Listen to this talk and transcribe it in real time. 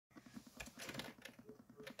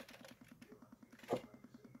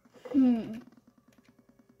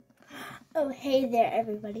Oh, hey there,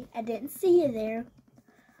 everybody. I didn't see you there.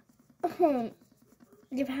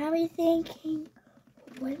 You're probably thinking,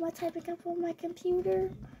 what am I typing up on my computer?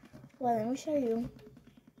 Well, let me show you.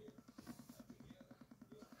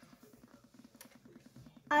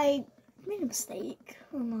 I made a mistake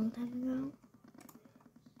a long time ago.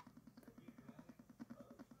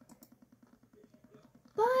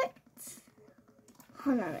 But,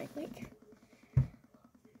 hold on real quick.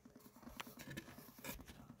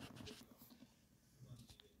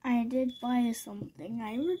 I did buy something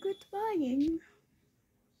I regret buying.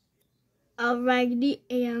 A Raggedy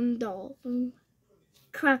Ann doll from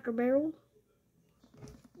Cracker Barrel.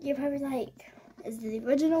 You're probably like, is it the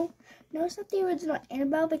original? No, it's not the original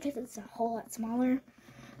Annabelle because it's a whole lot smaller.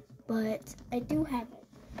 But I do have it.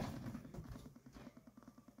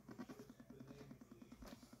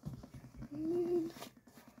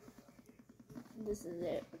 This is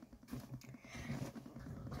it.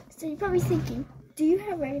 So you're probably thinking, do you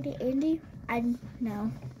have Raggedy Andy?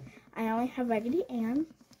 No. I only have Raggedy Ann.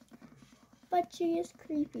 But she is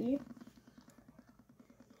creepy.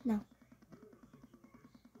 No.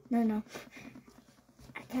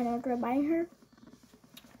 I kind of regret buying her.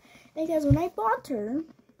 Because when I bought her,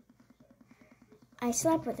 I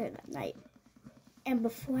slept with her that night. And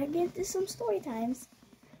before I get into some story times,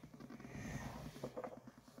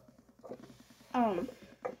 I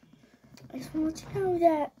just want to let you know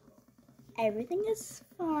that everything is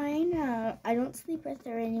fine. I don't sleep with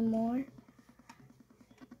her anymore.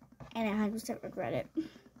 And I 100% regret it.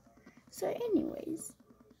 So anyways,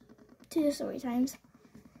 to the story times.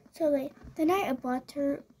 So like, the night I bought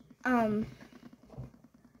her, I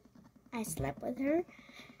slept with her.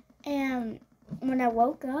 And when I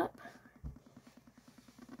woke up,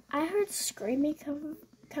 I heard screaming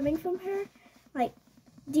coming from her. Like,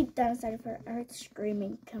 deep down inside of her, I heard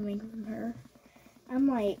screaming coming from her. I'm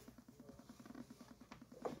like,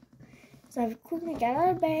 so I quickly got out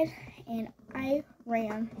of bed and I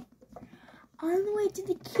ran all the way to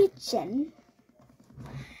the kitchen.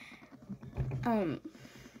 And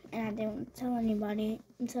I didn't tell anybody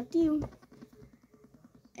except you.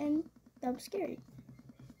 And that was scary.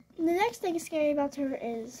 And the next thing scary about her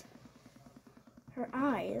is her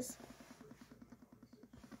eyes.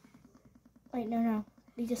 Wait, no.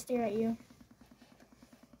 They just stare at you.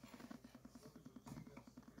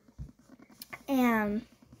 And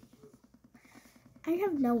I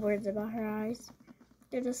have no words about her eyes.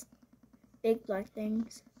 They're just big black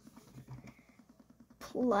things.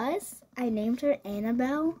 Plus, I named her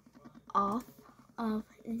Annabelle off of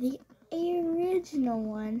the original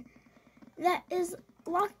one that is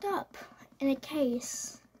locked up in a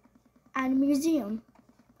case at a museum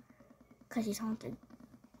because she's haunted.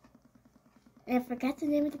 And I forgot the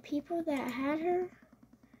name of the people that had her,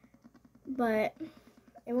 but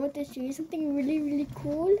I want to show you something really, really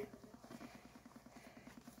cool.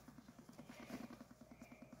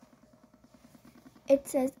 It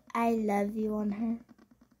says, I love you on her.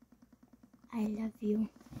 I love you.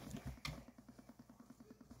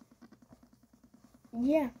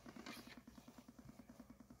 Yeah.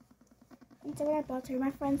 And so when I bought her,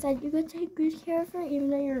 my friend said, you could take good care of her even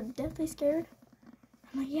though you're deathly scared.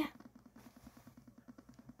 I'm like, yeah.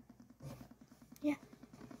 Yeah.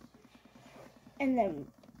 And then,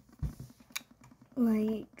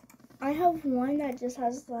 like, I have one that just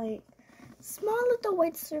has, like, small little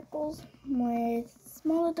white circles with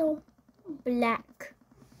small little black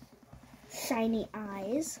shiny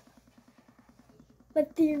eyes.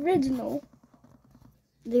 But the original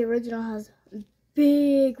has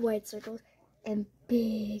big white circles and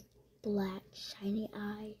big black shiny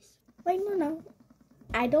eyes. Wait, no.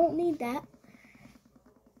 I don't need that.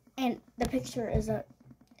 And the picture is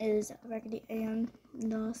Raggedy Ann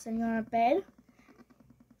sitting on a bed.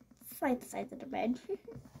 It's like the size of the bed.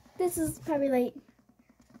 This is probably like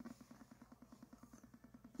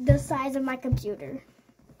the size of my computer.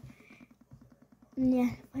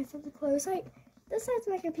 Yeah, if I flip it close, like the size of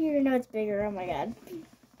my computer. No, it's bigger. Oh my god.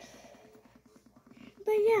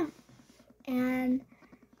 But yeah, and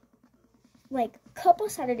like a couple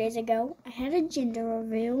Saturdays ago, I had a gender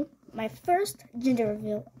reveal, my first gender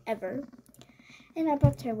reveal ever, and I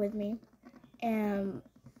brought her with me. And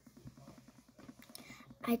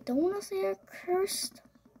I don't want to say I cursed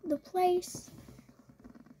the place,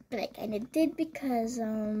 but I kind of did because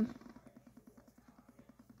after,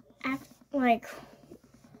 like,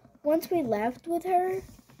 once we left with her,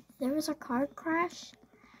 there was a car crash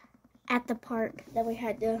at the park that we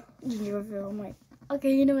had to ginger reveal. I'm like,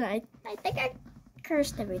 okay, you know what? I think I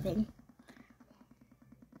cursed everything.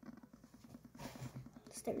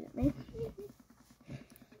 Stared at me.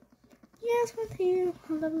 Yes, with you.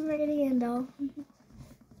 I love a raggedy Ann doll.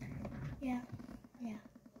 Yeah.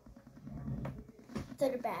 To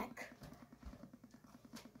the back.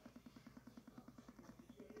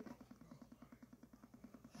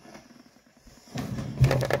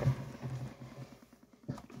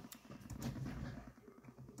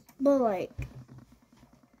 But like,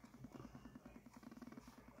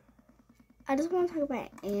 I just want to talk about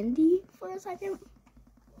Andy for a second.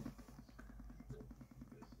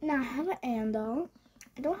 Now I have an Ann doll.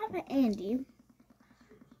 I don't have an Andy.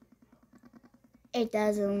 It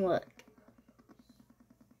doesn't look.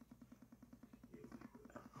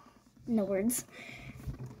 No words.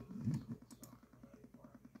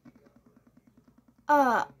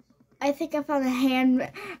 I think I found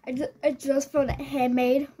I just found a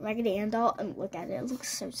handmade Raggedy Ann doll, and look at it. It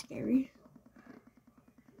looks so scary.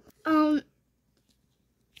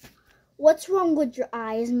 What's wrong with your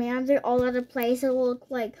eyes, man? They're all over the place. It look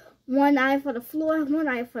like one eye for the floor, one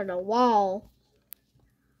eye for the wall.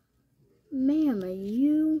 Ma'am, are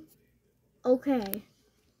you okay?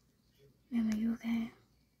 Ma'am, are you okay?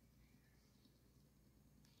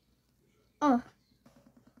 Oh.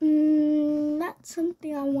 That's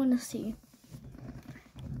something I want to see.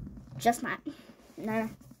 Just not. No.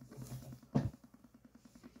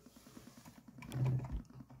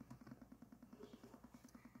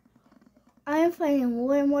 I am finding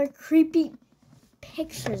more and more creepy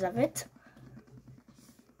pictures of it.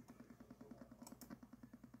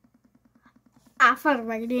 I found a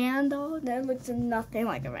Raggedy Ann doll that looks nothing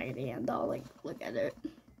like a Raggedy Ann doll. Like, look at it.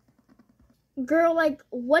 Girl, like,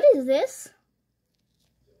 what is this?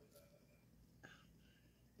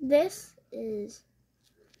 This is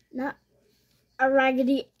not a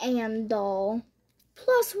Raggedy Ann doll.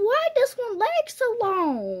 Plus, why this one leg so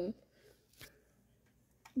long?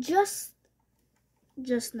 Just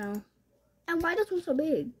now. And why this one so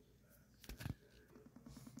big?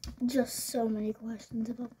 Just so many questions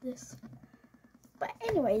about this. But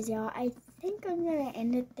anyways, y'all, I think I'm gonna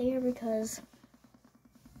end it there because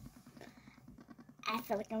I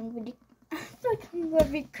feel like I'm gonna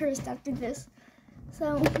be cursed after this.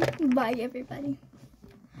 So, bye everybody.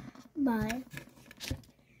 Bye.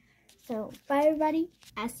 So, bye everybody.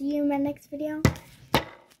 I'll see you in my next video.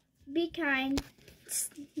 Be kind.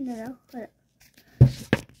 No, hold up.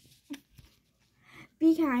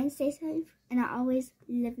 Be kind, stay safe, and I always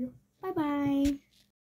love you. Bye-bye.